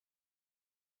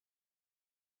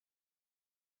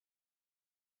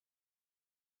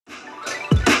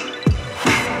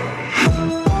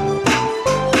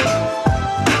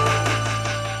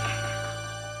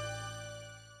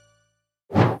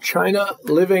China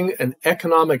living an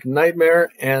economic nightmare,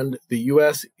 and the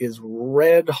U.S. is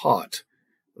red hot.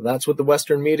 That's what the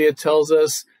Western media tells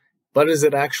us. But is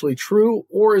it actually true,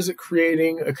 or is it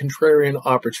creating a contrarian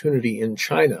opportunity in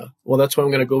China? Well, that's what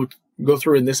I'm going to go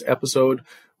through in this episode.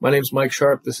 My name's Mike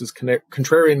Sharp. This is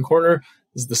Contrarian Corner.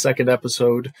 This is the second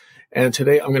episode. And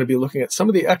today I'm going to be looking at some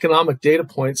of the economic data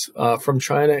points from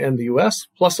China and the U.S.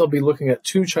 Plus, I'll be looking at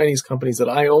two Chinese companies that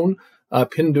I own,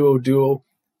 Pinduoduo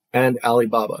and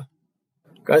Alibaba.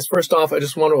 Guys, first off, I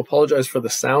just want to apologize for the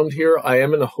sound here. I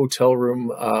am in a hotel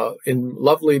room in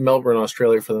lovely Melbourne,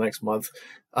 Australia for the next month,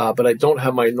 but I don't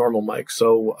have my normal mic,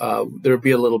 so there'll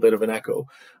be a little bit of an echo.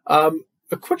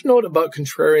 A quick note about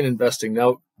contrarian investing.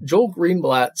 Now, Joel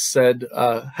Greenblatt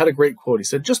had a great quote. He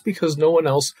said, just because no one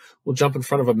else will jump in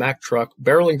front of a Mack truck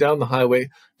barreling down the highway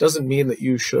doesn't mean that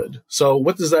you should. So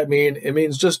what does that mean? It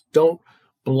means just don't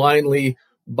blindly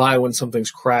buy when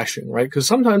something's crashing, right? Because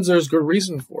sometimes there's good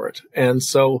reason for it. And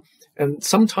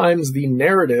sometimes the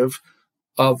narrative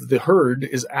of the herd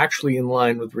is actually in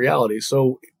line with reality.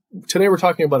 So today we're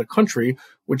talking about a country,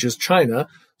 which is China.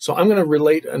 So I'm going to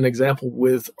relate an example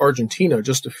with Argentina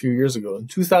just a few years ago. In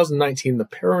 2019, the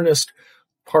Peronist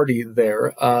party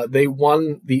there, they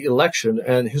won the election,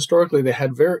 and historically they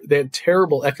had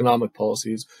terrible economic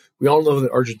policies. We all know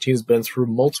that Argentina's been through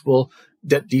multiple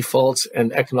debt defaults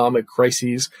and economic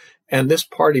crises, and this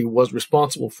party was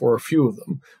responsible for a few of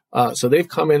them. So they've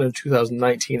come in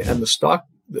 2019, and the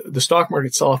stock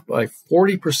market sold off by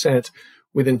 40%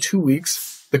 within 2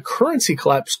 weeks. The currency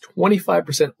collapsed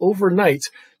 25% overnight,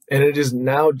 and it is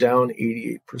now down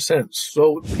 88%.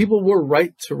 So people were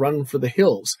right to run for the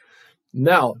hills.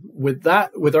 Now, with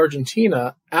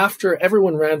Argentina, after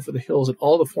everyone ran for the hills and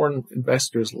all the foreign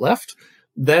investors left,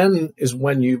 then is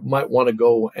when you might want to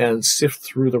go and sift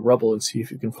through the rubble and see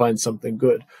if you can find something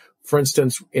good. For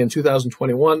instance, in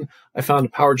 2021, I found a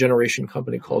power generation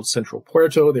company called Central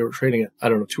Puerto. They were trading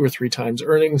at, 2 or 3 times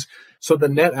earnings. So the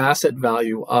net asset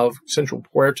value of Central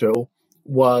Puerto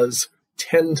was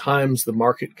 10 times the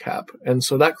market cap. And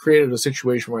so that created a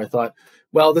situation where I thought,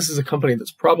 well, this is a company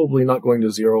that's probably not going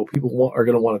to zero. People are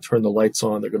going to want to turn the lights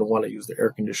on. They're going to want to use their air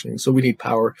conditioning. So we need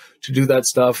power to do that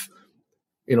stuff,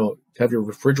 to have your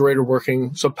refrigerator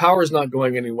working. So power is not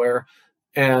going anywhere.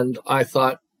 And I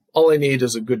thought, all I need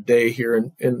is a good day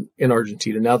here in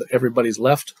Argentina. Now that everybody's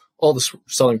left, all the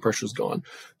selling pressure is gone.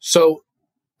 So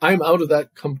I'm out of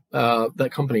that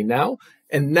company now.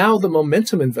 And now the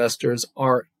momentum investors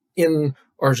are in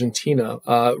Argentina.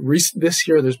 This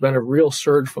year, there's been a real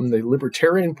surge from the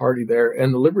Libertarian Party there.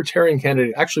 And the Libertarian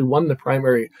candidate actually won the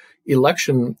primary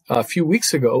election a few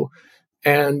weeks ago.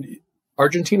 And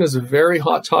Argentina is a very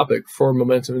hot topic for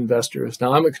momentum investors.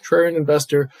 Now, I'm a contrarian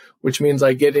investor, which means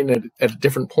I get in at a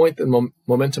different point than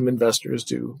momentum investors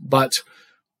do. But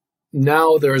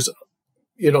now there's,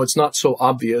 it's not so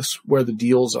obvious where the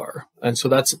deals are. And so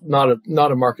that's not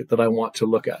a market that I want to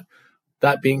look at.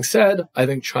 That being said, I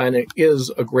think China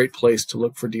is a great place to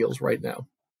look for deals right now.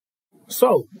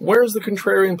 So, where's the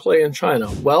contrarian play in China?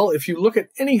 Well, if you look at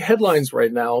any headlines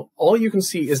right now, all you can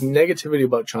see is negativity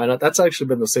about China. That's actually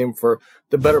been the same for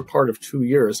the better part of 2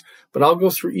 years. But I'll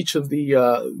go through each of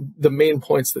the main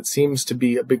points that seems to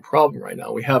be a big problem right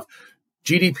now. We have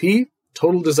GDP,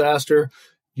 total disaster.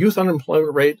 Youth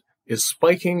unemployment rate is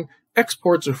spiking.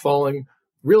 Exports are falling.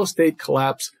 Real estate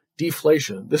collapse.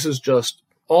 Deflation. This is just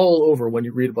all over when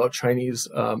you read about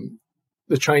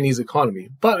the Chinese economy.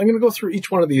 But I'm going to go through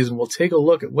each one of these and we'll take a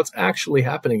look at what's actually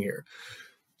happening here.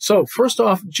 So first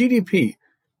off, GDP.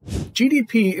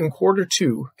 GDP in quarter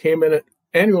 2 came in at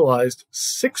annualized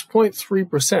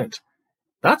 6.3%.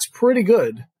 That's pretty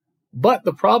good. But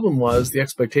the problem was the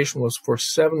expectation was for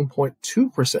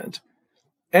 7.2%.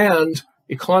 And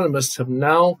economists have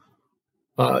now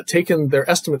taken their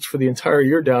estimates for the entire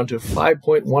year down to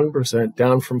 5.1%,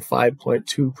 down from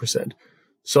 5.2%.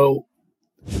 So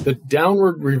the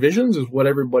downward revisions is what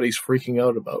everybody's freaking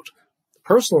out about.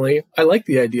 Personally, I like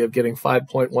the idea of getting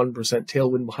 5.1%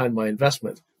 tailwind behind my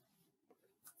investment.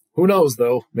 Who knows,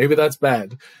 though? Maybe that's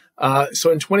bad.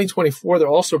 So in 2024, they're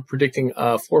also predicting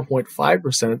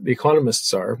 4.5%. The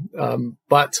economists are.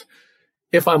 But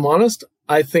if I'm honest,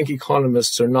 I think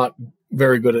economists are not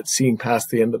very good at seeing past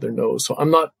the end of their nose. So I'm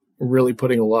not really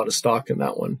putting a lot of stock in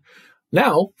that one.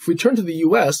 Now, if we turn to the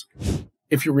U.S.,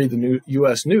 if you read the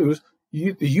U.S. news,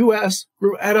 the U.S.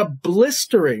 grew at a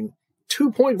blistering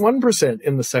 2.1%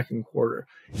 in the second quarter.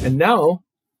 And now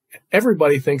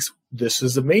everybody thinks this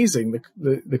is amazing.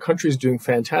 The country is doing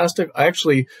fantastic. I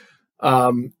actually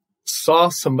saw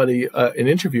somebody, an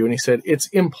interview, and he said, it's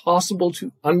impossible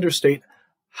to understate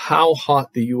how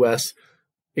hot the U.S.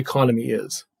 economy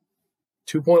is.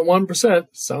 2.1%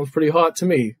 sounds pretty hot to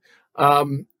me.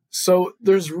 So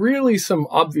there's really some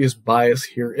obvious bias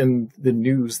here in the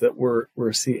news that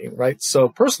we're seeing, right? So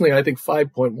personally, I think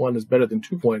 5.1 is better than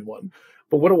 2.1.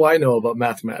 But what do I know about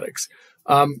mathematics?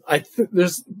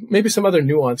 There's maybe some other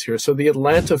nuance here. So the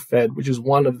Atlanta Fed, which is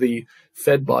one of the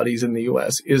Fed bodies in the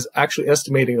U.S., is actually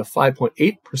estimating a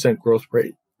 5.8% growth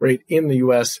rate in the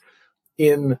U.S.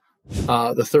 in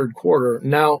the third quarter.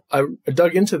 Now, I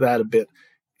dug into that a bit,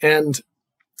 and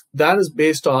that is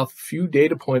based off a few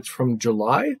data points from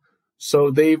July.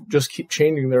 So they just keep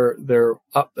changing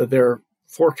their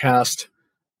forecast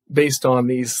based on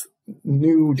these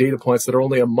new data points that are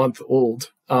only a month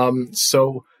old.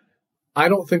 So I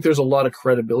don't think there's a lot of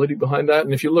credibility behind that.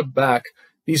 And if you look back,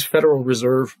 these Federal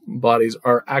Reserve bodies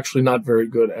are actually not very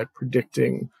good at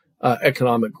predicting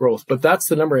economic growth. But that's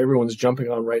the number everyone's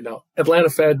jumping on right now. Atlanta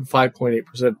Fed,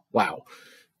 5.8%. Wow.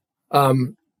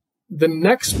 The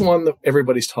next one that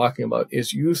everybody's talking about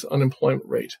is youth unemployment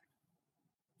rate.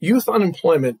 Youth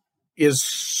unemployment is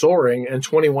soaring at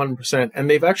 21%, and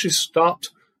they've actually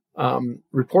stopped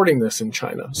reporting this in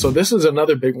China. So this is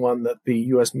another big one that the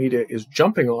U.S. media is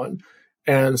jumping on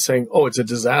and saying, oh, it's a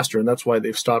disaster, and that's why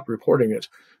they've stopped reporting it.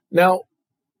 Now,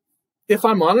 if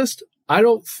I'm honest, I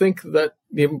don't think that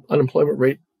the unemployment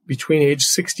rate between age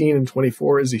 16 and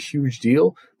 24 is a huge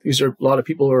deal. These are a lot of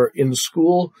people who are in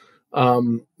school.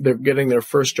 They're getting their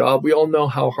first job. We all know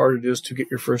how hard it is to get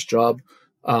your first job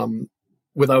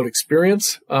without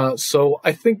experience. So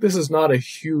I think this is not a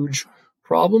huge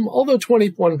problem, although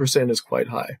 21% is quite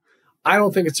high. I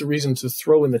don't think it's a reason to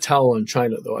throw in the towel on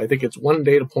China, though. I think it's one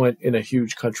data point in a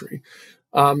huge country.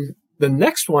 The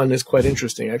next one is quite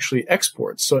interesting, actually,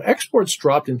 exports. So exports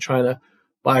dropped in China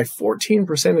by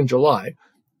 14% in July,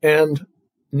 and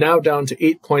now down to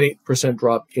 8.8%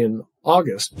 drop in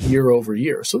August, year over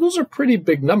year. So those are pretty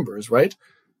big numbers, right?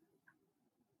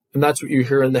 And that's what you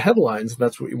hear in the headlines. And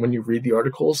that's what when you read the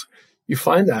articles, you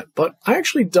find that. But I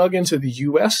actually dug into the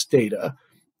U.S. data,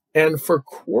 and for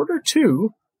quarter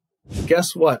two,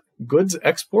 guess what? Goods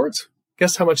exports,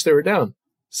 guess how much they were down?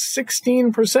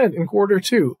 16% in quarter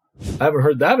two. I haven't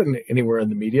heard that anywhere in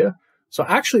the media. So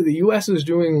actually, the U.S. is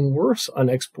doing worse on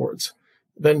exports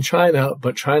than China,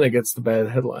 but China gets the bad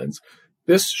headlines.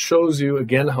 This shows you,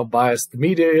 again, how biased the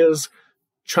media is.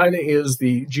 China is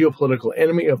the geopolitical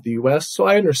enemy of the U.S., so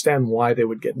I understand why they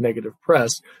would get negative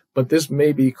press, but this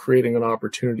may be creating an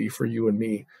opportunity for you and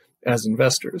me as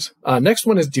investors. Next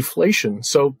one is deflation.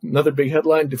 So another big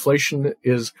headline, deflation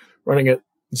is running at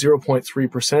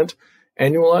 0.3%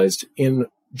 annualized in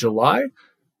July.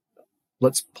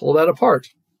 Let's pull that apart.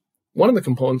 One of the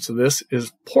components of this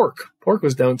is pork. Pork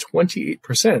was down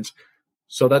 28%.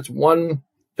 So that's one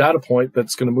data point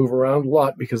that's going to move around a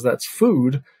lot because that's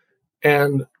food.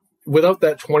 And without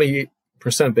that 28%,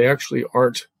 they actually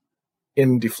aren't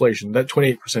in deflation. That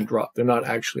 28% drop, they're not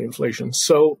actually inflation.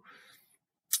 So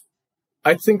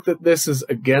I think that this is,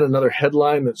 again, another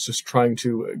headline that's just trying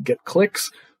to get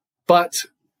clicks. But,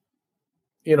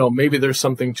 you know, maybe there's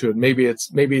something to it. Maybe it's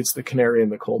the canary in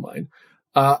the coal mine.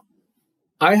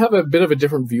 I have a bit of a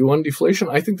different view on deflation.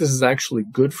 I think this is actually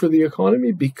good for the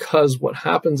economy because what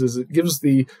happens is it gives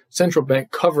the central bank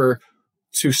cover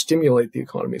to stimulate the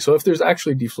economy. So if there's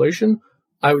actually deflation,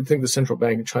 I would think the central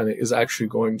bank in China is actually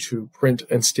going to print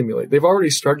and stimulate. They've already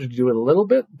started to do it a little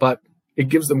bit, but it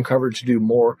gives them cover to do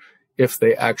more if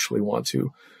they actually want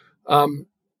to. The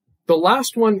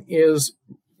last one is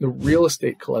the real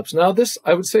estate collapse. Now,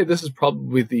 I would say this is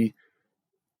probably the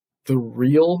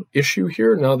real issue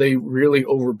here. Now, they really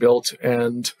overbuilt,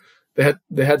 and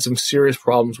they had some serious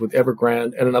problems with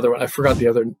Evergrande and another one. I forgot the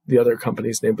other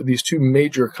company's name, but these two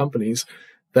major companies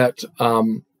that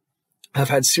have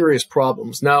had serious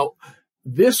problems. Now,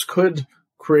 this could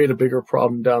create a bigger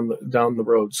problem down the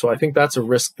road. So I think that's a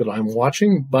risk that I'm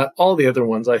watching. But all the other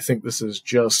ones, I think this is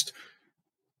just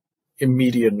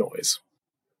immediate noise.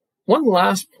 One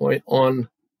last point on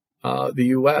the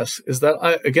U.S. is that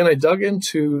I dug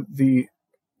into the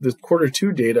quarter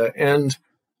two data, and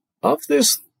of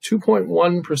this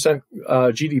 2.1%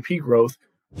 GDP growth,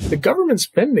 the government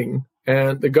spending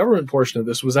and the government portion of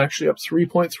this was actually up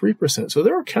 3.3%. So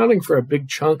they're accounting for a big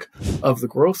chunk of the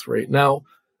growth rate. Now,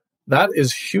 that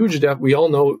is huge. We all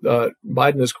know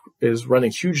Biden is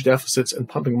running huge deficits and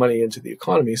pumping money into the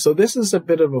economy. So this is a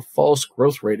bit of a false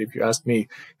growth rate, if you ask me,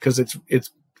 because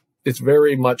it's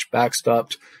very much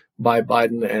backstopped by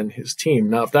Biden and his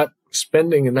team. Now, if that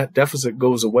spending and that deficit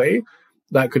goes away,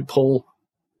 that could pull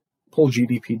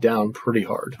GDP down pretty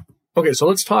hard. Okay, so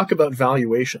let's talk about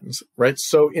valuations, right?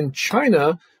 So in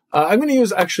China, I'm going to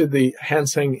use actually the Hang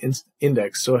Seng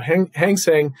Index. So Hang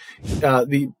Seng,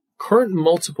 the current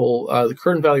multiple, the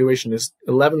current valuation is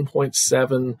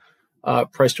 11.7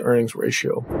 price to earnings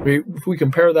ratio. If we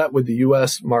compare that with the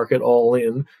US market all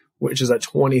in, which is at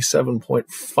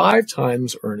 27.5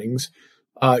 times earnings,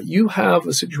 you have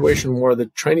a situation where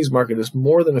the Chinese market is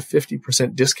more than a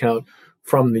 50% discount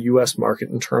from the US market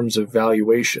in terms of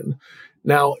valuation.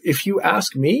 Now, if you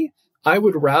ask me, I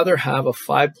would rather have a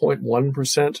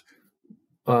 5.1%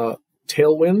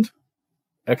 tailwind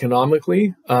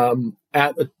economically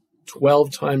at a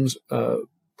 12 times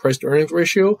price to earnings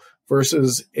ratio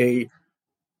versus a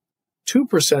 2%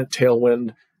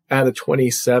 tailwind at a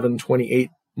 27, 28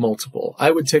 multiple.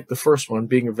 I would take the first one,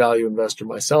 being a value investor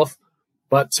myself,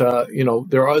 but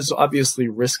there is obviously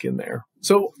risk in there.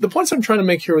 So the points I'm trying to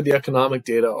make here with the economic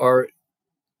data are,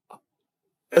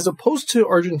 as opposed to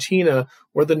Argentina,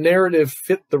 where the narrative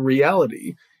fit the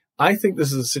reality, I think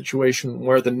this is a situation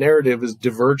where the narrative is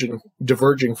diverging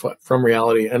from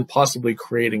reality and possibly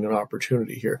creating an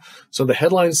opportunity here. So the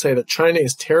headlines say that China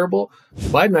is terrible.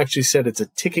 Biden actually said it's a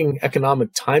ticking economic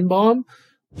time bomb.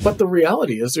 But the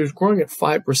reality is there's growing at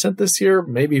 5% this year,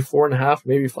 maybe 4.5%,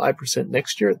 maybe 5%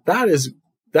 next year. That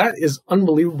is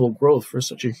unbelievable growth for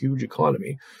such a huge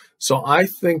economy. So I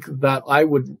think that I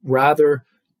would rather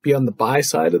be on the buy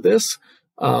side of this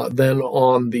than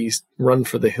on the run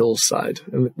for the hills side,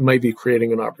 and it might be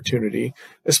creating an opportunity,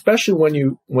 especially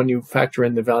when you factor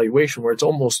in the valuation where it's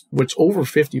over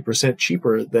 50%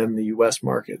 cheaper than the U.S.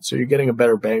 market. So you're getting a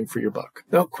better bang for your buck.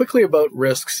 Now, quickly about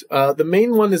risks, the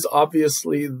main one is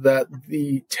obviously that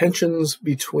the tensions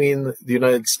between the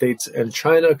United States and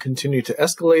China continue to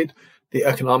escalate. The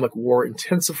economic war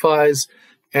intensifies,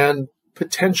 and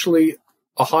potentially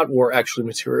a hot war actually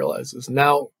materializes.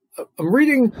 Now, I'm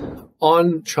reading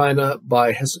On China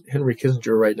by Henry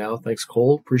Kissinger right now. Thanks,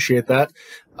 Cole. Appreciate that.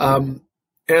 And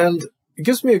it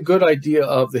gives me a good idea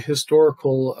of the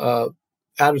historical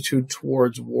attitude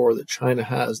towards war that China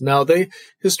has. Now,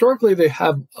 historically they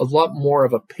have a lot more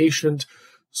of a patient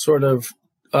sort of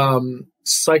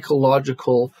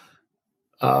psychological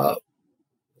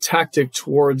tactic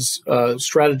towards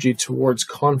strategy towards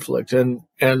conflict, and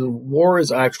war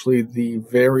is actually the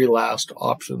very last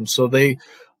option. So they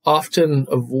often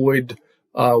avoid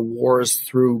wars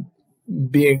through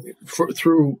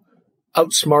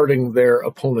outsmarting their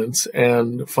opponents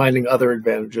and finding other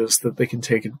advantages that they can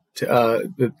take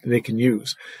that they can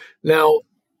use. Now,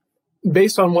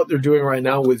 based on what they're doing right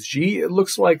now with Xi, it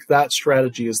looks like that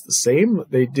strategy is the same.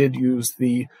 They did use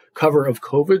the cover of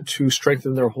COVID to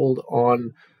strengthen their hold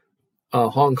on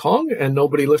Hong Kong, and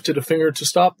nobody lifted a finger to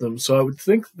stop them. So I would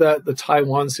think that the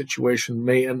Taiwan situation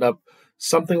may end up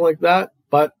something like that,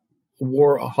 but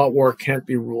a hot war can't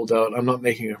be ruled out. I'm not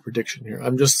making a prediction here.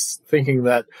 I'm just thinking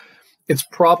that it's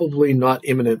probably not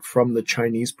imminent from the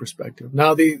Chinese perspective.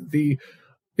 Now, the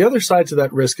other side to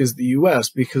that risk is the U.S.,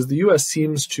 because the U.S.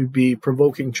 seems to be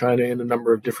provoking China in a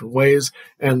number of different ways,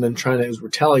 and then China is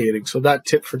retaliating. So that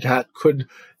tit for tat could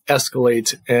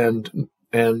escalate, and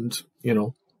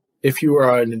if you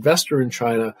are an investor in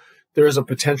China, there is a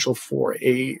potential for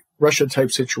a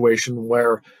Russia-type situation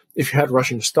where if you had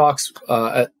Russian stocks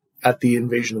at the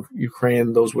invasion of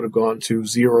Ukraine, those would have gone to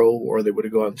zero, or they would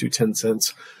have gone to 10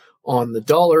 cents on the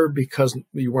dollar because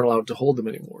you weren't allowed to hold them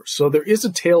anymore. So there is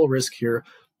a tail risk here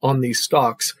on these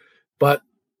stocks, but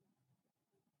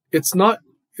it's not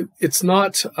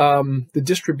the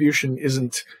distribution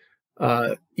isn't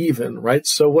even, right?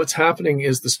 So what's happening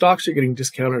is the stocks are getting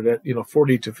discounted at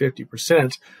 40 to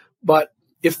 50%, but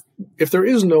if there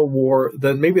is no war,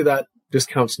 then maybe that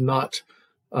discount's not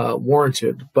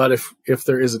warranted. But if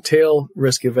there is a tail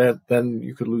risk event, then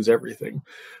you could lose everything.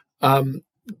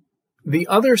 The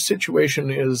other situation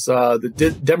is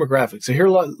the demographics. I hear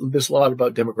a lot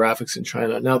about demographics in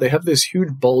China. Now, they have this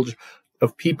huge bulge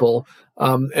of people,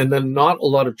 and then not a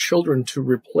lot of children to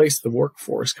replace the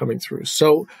workforce coming through.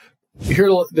 So you hear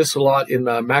this a lot in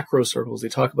macro circles. They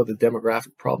talk about the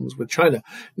demographic problems with China.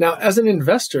 Now, as an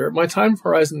investor, my time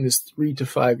horizon is 3 to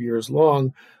 5 years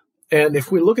long. And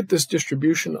if we look at this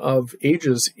distribution of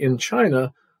ages in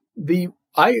China,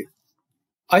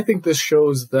 I think this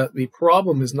shows that the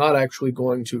problem is not actually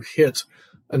going to hit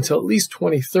until at least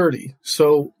 2030.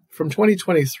 So from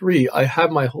 2023, I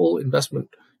have my whole investment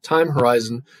time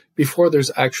horizon before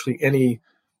there's actually any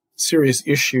serious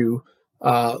issue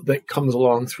that comes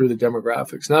along through the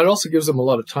demographics. Now, it also gives them a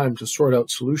lot of time to sort out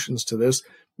solutions to this.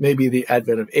 Maybe the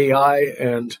advent of AI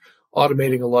and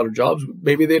automating a lot of jobs.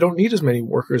 Maybe they don't need as many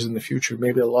workers in the future.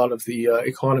 Maybe a lot of the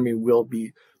economy will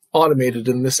be automated,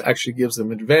 and this actually gives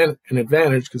them an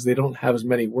advantage because they don't have as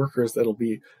many workers that'll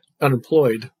be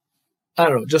unemployed. I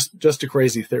don't know, just a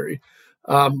crazy theory.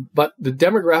 But the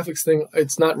demographics thing,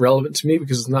 it's not relevant to me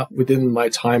because it's not within my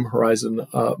time horizon,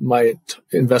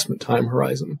 investment time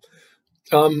horizon.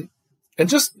 And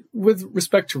just with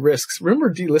respect to risks,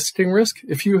 remember delisting risk?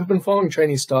 If you have been following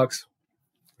Chinese stocks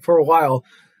for a while,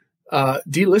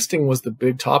 delisting was the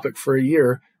big topic for a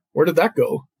year. Where did that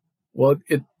go? Well,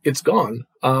 it's gone.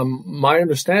 My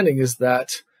understanding is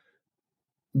that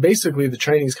basically the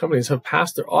Chinese companies have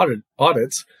passed their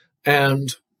audits, and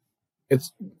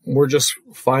we're just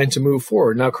fine to move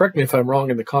forward. Now, correct me if I'm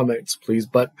wrong in the comments, please,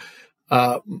 but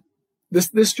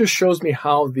this just shows me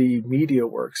how the media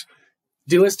works.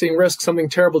 Delisting risk, something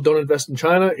terrible, don't invest in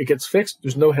China. It gets fixed.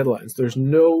 There's no headlines. There's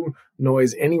no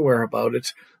noise anywhere about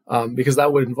it, because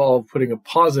that would involve putting a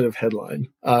positive headline,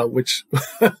 which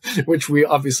which we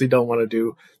obviously don't want to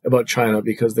do about China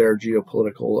because they're a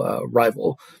geopolitical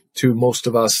rival to most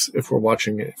of us if we're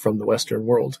watching it from the Western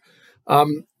world.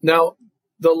 Now,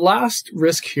 the last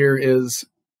risk here is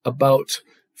about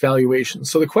valuation.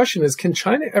 So the question is, can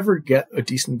China ever get a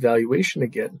decent valuation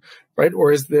again, right?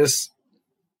 Or is this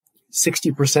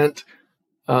 60%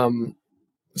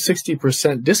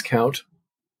 discount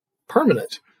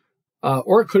permanent,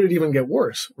 or could it even get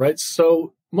worse, right?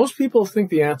 So most people think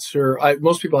the answer,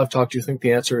 most people I've talked to think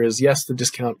the answer is yes, the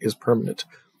discount is permanent.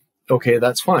 Okay,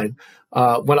 that's fine.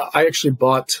 When I actually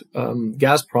bought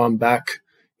Gazprom back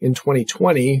in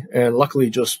 2020, and luckily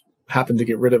just happened to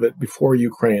get rid of it before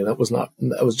Ukraine. That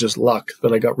was just luck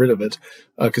that I got rid of it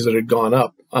because it had gone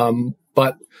up.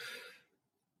 But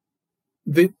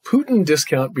the Putin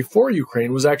discount before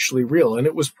Ukraine was actually real, and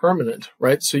it was permanent,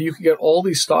 right? So you could get all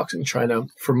these stocks in China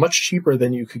for much cheaper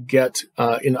than you could get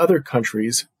in other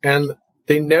countries, and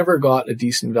they never got a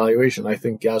decent valuation. I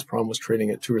think Gazprom was trading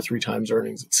at 2 or 3 times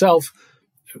earnings itself,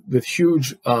 with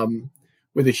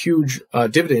a huge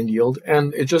dividend yield,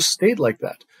 and it just stayed like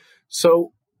that.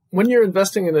 So when you're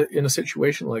investing in a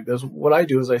situation like this, what I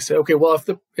do is I say, okay, well,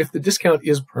 if the discount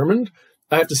is permanent,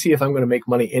 I have to see if I'm going to make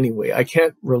money anyway. I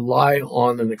can't rely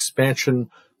on an expansion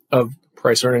of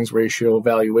price earnings ratio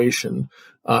valuation.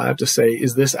 I have to say,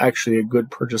 is this actually a good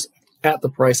purchase at the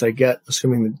price I get,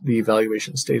 assuming the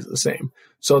valuation stays the same?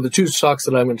 So the 2 stocks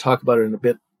that I'm going to talk about in a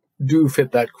bit do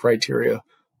fit that criteria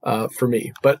for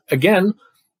me. But again,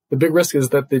 the big risk is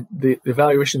that the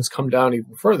valuations come down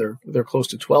even further. They're close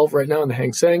to 12 right now in the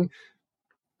Hang Seng.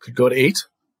 Could go to 8.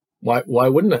 Why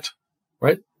wouldn't it,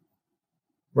 right?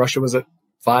 Russia was at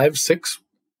 5, 6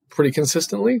 pretty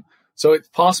consistently. So it's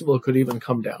possible it could even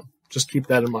come down. Just keep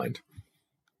that in mind.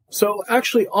 So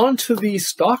actually on to the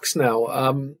stocks now.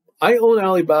 I own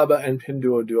Alibaba and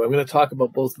Pinduoduo. I'm going to talk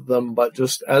about both of them, but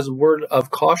just as a word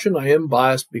of caution, I am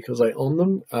biased because I own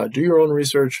them. Do your own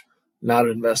research, not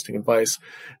investing advice.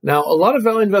 Now, a lot of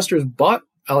value investors bought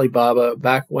Alibaba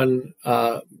back when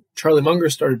Charlie Munger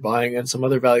started buying, and some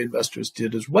other value investors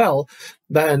did as well.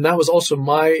 And that was also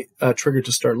my trigger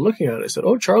to start looking at it. I said,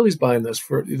 oh, Charlie's buying this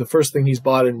for the first thing he's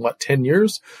bought in, 10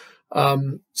 years?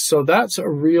 So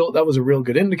that was a real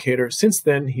good indicator. Since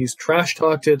then, he's trash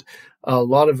talked it. A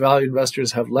lot of value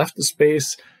investors have left the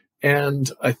space, and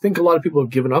I think a lot of people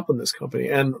have given up on this company.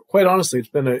 And quite honestly, it's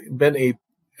been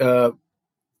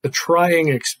a trying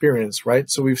experience, right?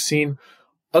 So we've seen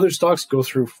other stocks go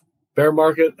through bear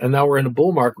market, and now we're in a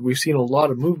bull market. We've seen a lot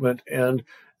of movement, and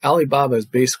Alibaba has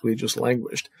basically just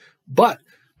languished. But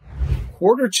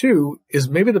quarter 2 is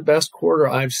maybe the best quarter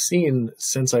I've seen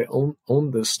since I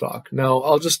owned this stock. Now,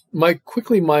 I'll just my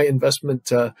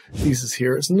investment thesis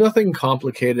here. It's nothing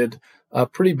complicated,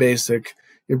 pretty basic.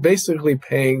 You're basically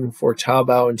paying for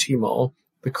Taobao and Tmall,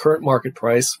 the current market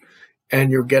price, and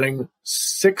you're getting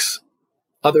 6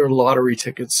 other lottery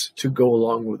tickets to go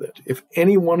along with it. If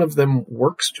any one of them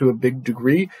works to a big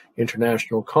degree,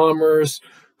 international commerce,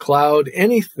 cloud,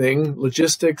 anything,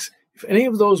 logistics, if any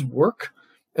of those work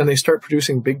and they start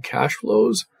producing big cash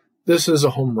flows, this is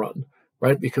a home run,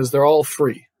 right? Because they're all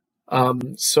free.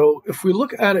 So if we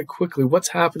look at it quickly, what's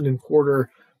happened in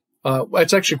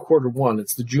it's actually quarter 1.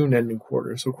 It's the June ending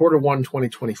quarter. So quarter 1,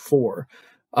 2024,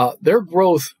 their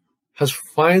growth has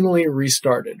finally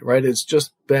restarted, right? It's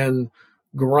just been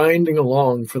grinding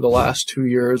along for the last 2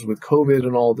 years with COVID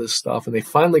and all this stuff, and they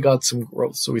finally got some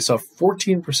growth. So we saw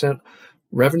 14%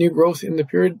 revenue growth in the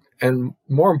period, and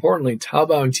more importantly,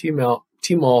 Taobao and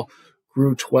Tmall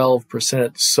grew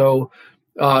 12%. So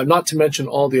not to mention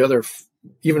all the other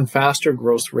even faster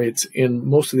growth rates in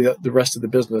most of the rest of the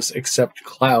business except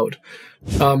cloud.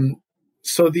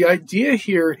 So the idea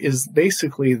here is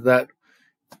basically that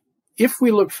if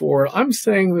we look forward, I'm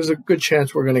saying there's a good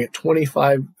chance we're going to get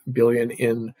 $25 billion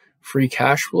in free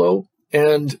cash flow.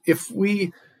 And if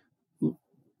we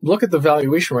look at the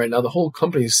valuation right now, the whole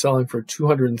company is selling for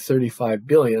 $235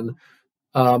 billion.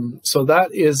 So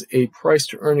that is a price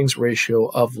to earnings ratio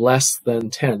of less than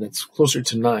 10. It's closer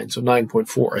to 9, so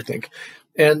 9.4, I think.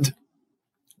 And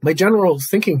my general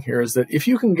thinking here is that if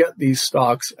you can get these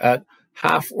stocks at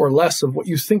half or less of what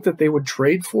you think that they would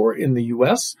trade for in the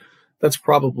US, that's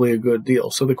probably a good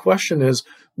deal. So the question is,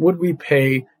 would we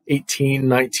pay 18,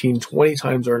 19, 20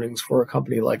 times earnings for a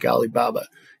company like Alibaba?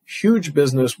 Huge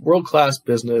business, world-class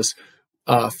business,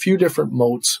 a few different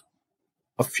moats,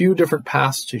 a few different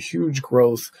paths to huge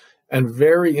growth, and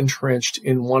very entrenched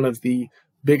in one of the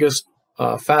biggest,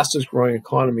 fastest growing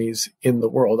economies in the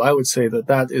world. I would say that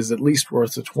that is at least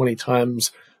worth a 20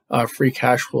 times free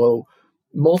cash flow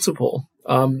multiple.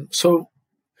 So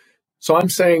I'm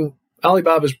saying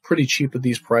Alibaba is pretty cheap at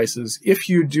these prices. If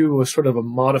you do a sort of a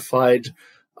modified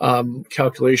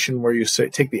calculation where you say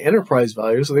take the enterprise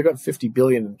value, so they got 50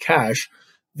 billion in cash,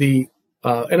 the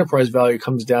enterprise value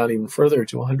comes down even further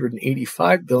to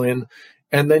 185 billion,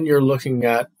 and then you're looking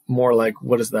at more like,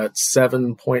 what is that,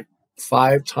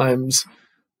 7.5 times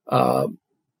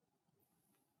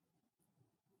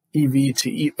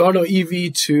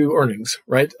EV to earnings,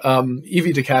 right?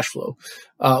 EV to cash flow,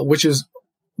 which is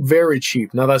very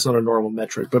cheap. Now, that's not a normal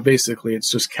metric, but basically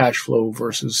it's just cash flow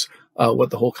versus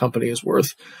what the whole company is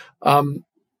worth.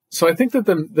 So I think that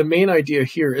the main idea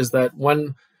here is that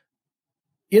when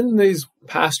in these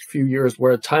past few years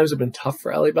where times have been tough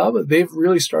for Alibaba, they've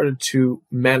really started to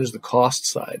manage the cost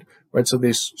side, right? So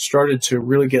they started to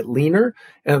really get leaner,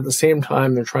 and at the same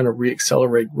time, they're trying to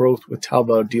reaccelerate growth with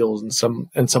Taobao deals and some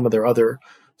of their other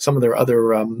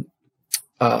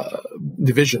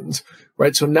divisions,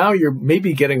 right? So now you're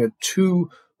maybe getting a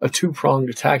two-pronged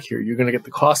attack here. You're going to get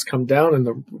the costs come down and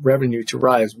the revenue to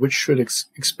rise, which should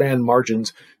expand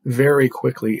margins very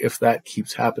quickly if that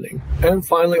keeps happening. And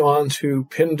finally, on to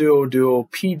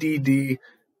Pinduoduo, PDD.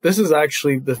 This is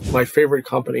actually my favorite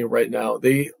company right now.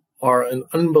 They are an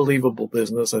unbelievable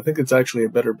business. I think it's actually a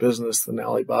better business than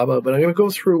Alibaba, but I'm going to go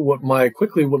through what my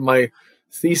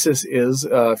thesis is,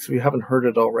 if you haven't heard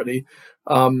it already,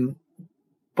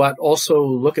 but also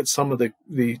look at some of the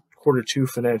quarter two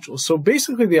financials. So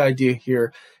basically the idea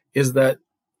here is that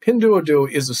Pinduoduo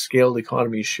is a scaled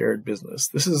economy shared business.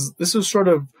 This is sort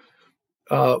of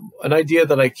an idea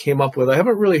that I came up with. I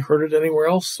haven't really heard it anywhere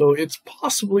else, so it's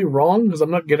possibly wrong because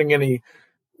I'm not getting any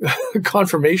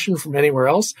confirmation from anywhere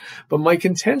else. But my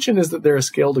contention is that they're a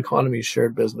scaled economy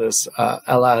shared business,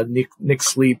 a la Nick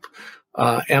Sleep,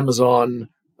 Amazon,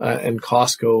 and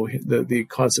Costco, the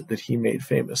concept that he made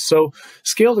famous. So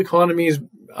scaled economies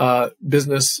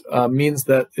business means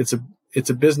that it's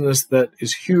a business that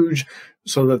is huge,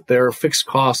 so that their fixed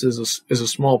cost is a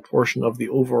small portion of the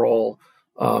overall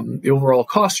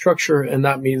cost structure, and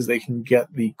that means they can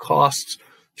get the costs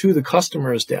to the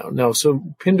customers down. Now,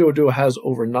 so Pinduoduo has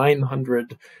over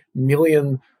 900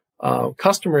 million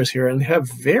customers here, and they have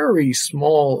very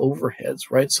small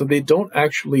overheads, right? So they don't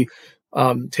actually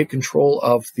take control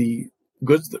of the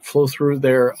goods that flow through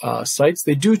their sites.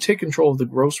 They do take control of the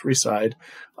grocery side,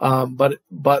 but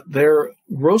their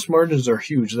gross margins are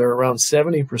huge. They're around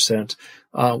 70%,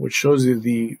 which shows you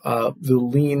the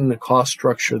lean cost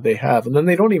structure they have. And then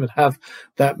they don't even have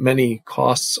that many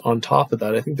costs on top of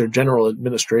that. I think their general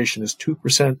administration is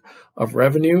 2% of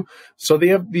revenue. So they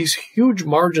have these huge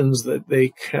margins that they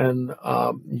can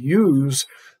use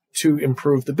to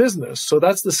improve the business. So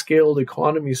that's the scaled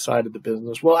economy side of the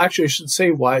business. Well, actually, I should say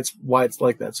why it's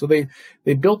like that. So they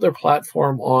built their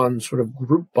platform on sort of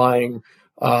group buying,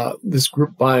 this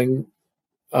group buying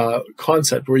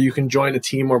concept where you can join a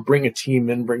team or bring a team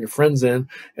in, bring your friends in,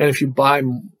 and if you buy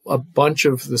a bunch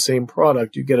of the same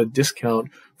product, you get a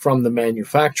discount from the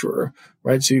manufacturer,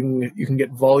 right? So you can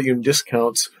get volume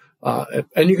discounts.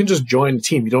 And you can just join the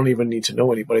team. You don't even need to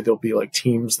know anybody. There'll be like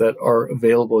teams that are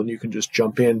available and you can just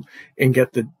jump in and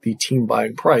get the team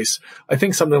buying price. I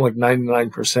think something like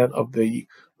 99% of the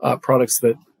products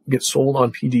that get sold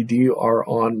on PDD are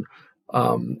on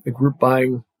the group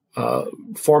buying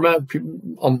format.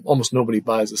 Almost nobody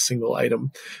buys a single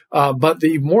item. But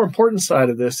the more important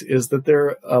side of this is that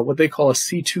they're what they call a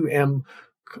C2M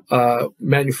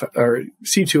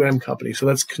C2M company. So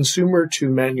that's consumer to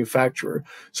manufacturer.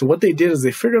 So what they did is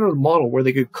they figured out a model where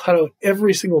they could cut out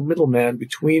every single middleman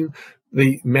between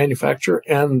the manufacturer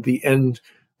and the end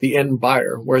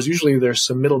buyer. Whereas usually there's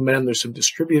some middlemen, there's some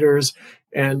distributors,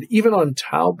 and even on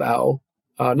Taobao,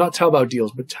 not Taobao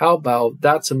deals, but Taobao,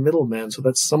 that's a middleman. So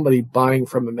that's somebody buying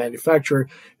from a manufacturer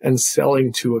and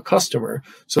selling to a customer.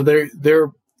 So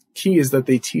their key is that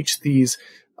they teach these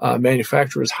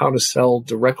manufacturers how to sell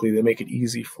directly. They make it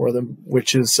easy for them,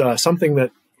 which is something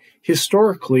that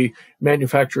historically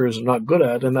manufacturers are not good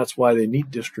at, and that's why they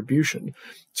need distribution.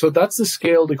 So that's the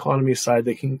scaled economy side.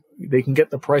 They can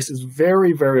get the prices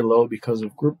very, very low because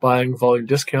of group buying, volume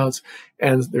discounts,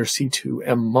 and their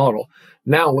C2M model.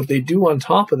 Now, what they do on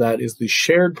top of that is the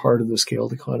shared part of the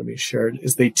scaled economy. Shared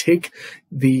is they take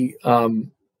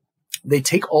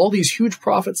all these huge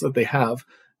profits that they have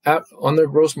on their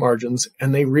gross margins,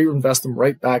 and they reinvest them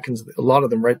right back into a lot of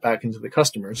them right back into the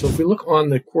customer. So if we look on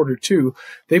the Q2,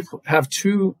 they have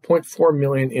 2.4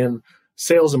 million in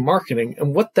sales and marketing,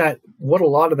 and what a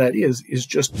lot of that is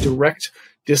just direct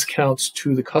discounts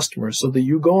to the customer. So that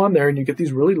you go on there and you get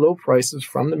these really low prices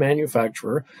from the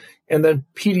manufacturer, and then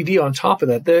PDD on top of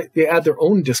that, they add their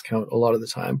own discount a lot of the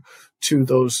time to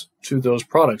those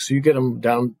products. So you get them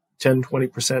down 10,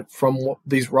 20% from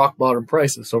these rock bottom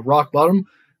prices. So rock bottom,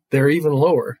 they're even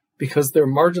lower because their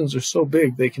margins are so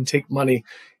big, they can take money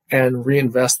and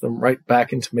reinvest them right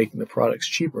back into making the products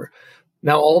cheaper.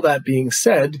 Now, all that being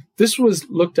said, this was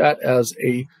looked at as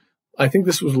what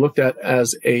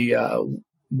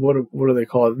do they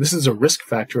call it? This is a risk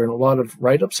factor in a lot of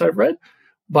write-ups I've read,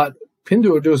 but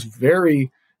Pinduoduo is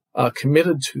very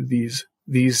committed to these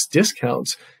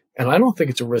discounts, and I don't think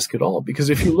it's a risk at all, because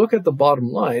if you look at the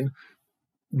bottom line,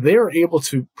 they're able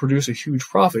to produce a huge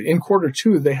profit. In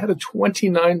Q2, they had a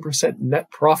 29%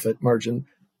 net profit margin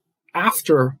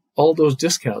after all those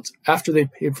discounts, after they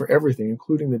paid for everything,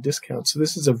 including the discounts. So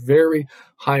this is a very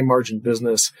high margin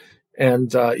business.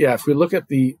 And if we look at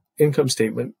the income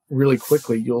statement really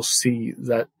quickly, you'll see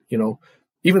that,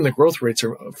 even the growth rates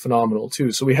are phenomenal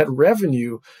too. So we had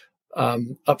revenue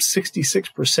up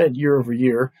 66% year over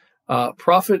year.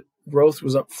 Profit growth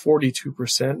was up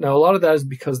 42%. Now, a lot of that is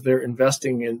because they're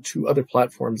investing in two other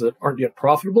platforms that aren't yet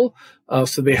profitable.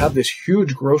 So they have this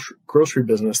huge grocery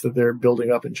business that they're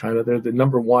building up in China. They're the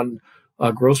number one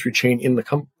grocery chain in the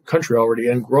country already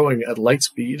and growing at light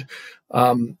speed.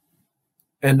 And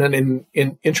then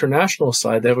in international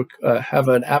side, they have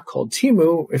an app called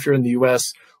Temu. If you're in the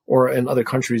US or in other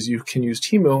countries, you can use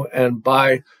Temu and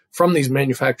buy from these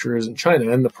manufacturers in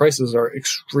China, and the prices are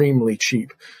extremely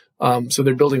cheap. So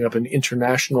they're building up an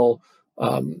international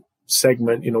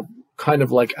segment, kind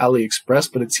of like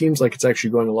AliExpress, but it seems like it's actually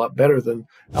going a lot better than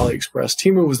AliExpress.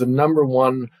 Temu was the number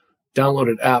one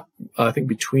downloaded app, I think,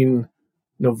 between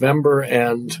November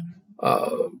and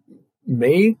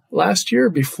May last year,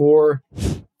 before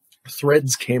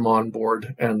Threads came on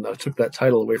board and took that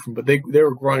title away from. But they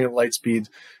were growing at light speed,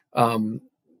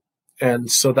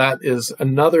 and so that is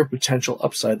another potential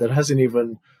upside that hasn't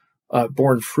even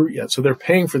borne fruit yet. So they're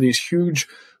paying for these huge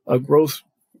growth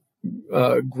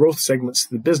segments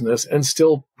to the business and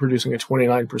still producing a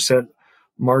 29%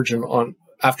 margin on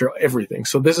after everything.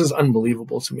 So this is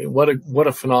unbelievable to me. What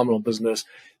a phenomenal business.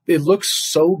 It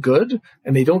looks so good,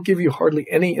 and they don't give you hardly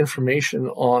any information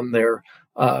on their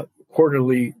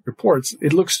quarterly reports.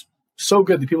 It looks so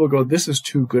good that people go, this is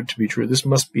too good to be true. This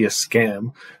must be a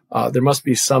scam. There must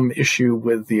be some issue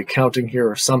with the accounting here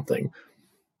or something.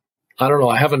 I don't know.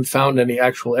 I haven't found any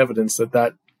actual evidence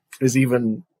that is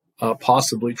even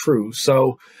possibly true.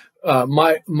 So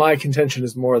my contention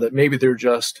is more that maybe they're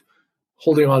just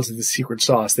holding on to the secret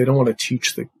sauce. They don't want to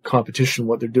teach the competition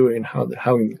what they're doing and how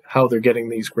they're getting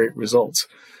these great results.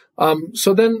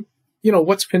 So then,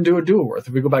 what's Pinduoduo worth?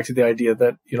 If we go back to the idea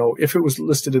that, if it was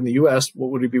listed in the US, what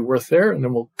would it be worth there? And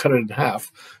then we'll cut it in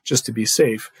half just to be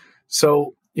safe.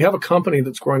 So you have a company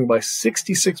that's growing by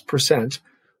 66%.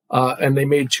 And they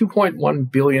made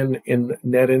 2.1 billion in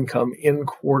net income in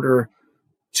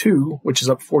Q2, which is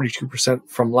up 42%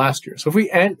 from last year. So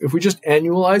if we just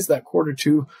annualize that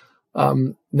Q2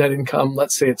 net income,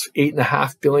 let's say it's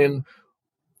 8.5 billion.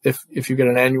 If you get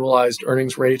an annualized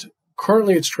earnings rate,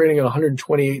 currently it's trading at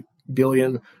 128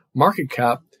 billion market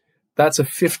cap. That's a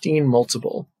 15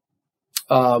 multiple.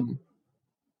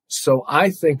 So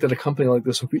I think that a company like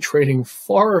this will be trading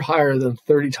far higher than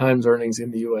 30 times earnings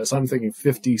in the US. I'm thinking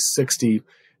 50, 60,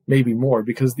 maybe more,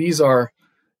 because these are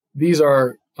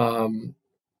like Nvidia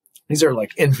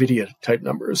type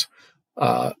numbers.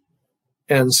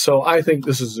 And so I think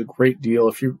this is a great deal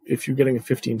if you're getting a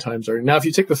 15 times earning. Now, if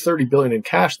you take the 30 billion in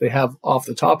cash they have off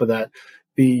the top of that,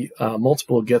 the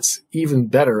multiple gets even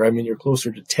better. I mean, you're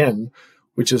closer to 10,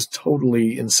 which is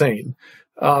totally insane.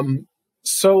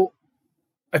 So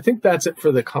I think that's it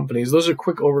for the companies. Those are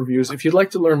quick overviews. If you'd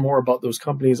like to learn more about those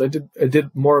companies, I did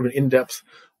more of an in-depth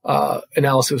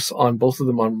analysis on both of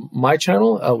them on my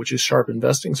channel, which is Sharp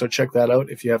Investing. So check that out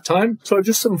if you have time. So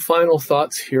just some final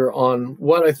thoughts here on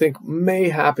what I think may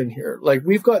happen here. Like,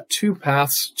 we've got two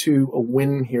paths to a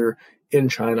win here in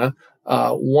China.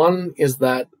 One is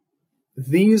that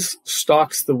these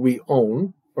stocks that we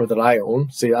own, or that I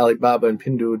own, say Alibaba and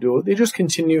Pinduoduo, they just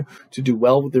continue to do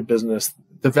well with their business.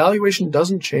 The valuation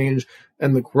doesn't change,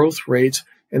 and the growth rate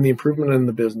and the improvement in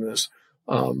the business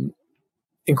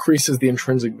increases the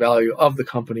intrinsic value of the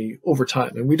company over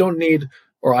time. And we don't need,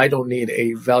 or I don't need,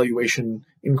 a valuation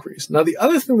increase. Now, the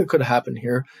other thing that could happen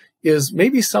here is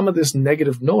maybe some of this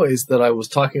negative noise that I was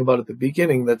talking about at the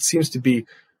beginning that seems to be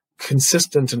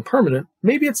consistent and permanent.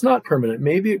 Maybe it's not permanent.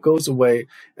 Maybe it goes away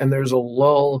and there's a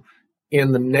lull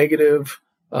in the negative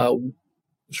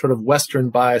sort of Western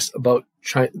bias about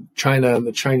China and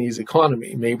the Chinese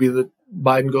economy. Maybe that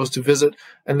Biden goes to visit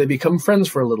and they become friends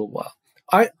for a little while.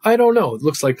 I don't know. It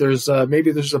looks like there's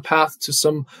maybe there's a path to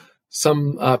some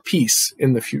peace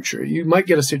in the future. You might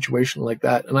get a situation like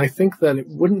that. And I think that it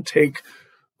wouldn't take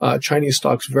Chinese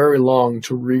stocks very long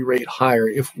to re-rate higher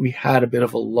if we had a bit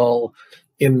of a lull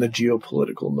in the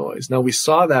geopolitical noise. Now, we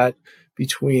saw that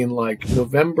between like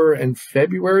November and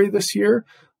February this year,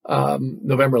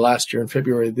 November last year and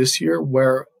February this year,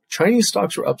 where Chinese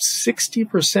stocks were up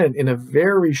 60% in a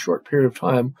very short period of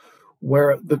time,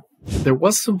 where there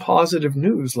was some positive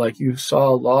news. Like you saw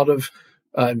a lot of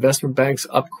investment banks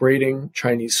upgrading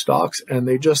Chinese stocks, and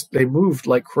they moved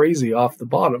like crazy off the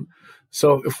bottom.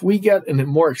 So if we get in a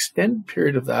more extended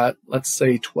period of that, let's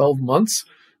say 12 months,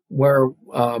 where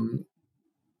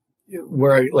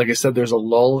like I said, there's a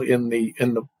lull in the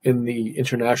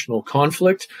international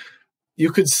conflict,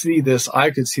 you could see this. I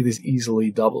could see this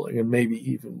easily doubling and maybe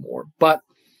even more. But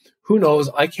who knows?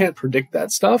 I can't predict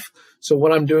that stuff. So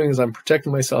what I'm doing is I'm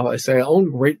protecting myself. I say I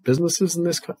own great businesses in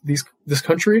this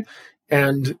country,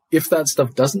 and if that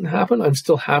stuff doesn't happen, I'm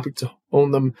still happy to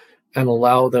own them and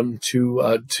allow them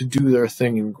to do their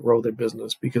thing and grow their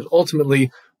business. Because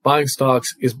ultimately, buying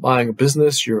stocks is buying a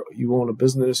business. You own a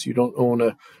business. You don't own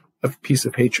a piece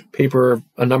of paper,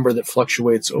 a number that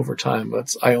fluctuates over time.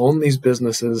 I own these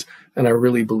businesses, and I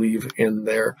really believe in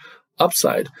their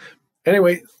upside.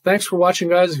 Anyway, thanks for watching,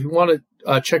 guys. If you want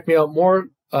to check me out more,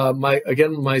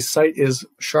 my site is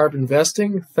Sharp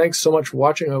Investing. Thanks so much for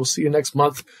watching. I will see you next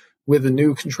month with a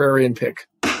new Contrarian pick.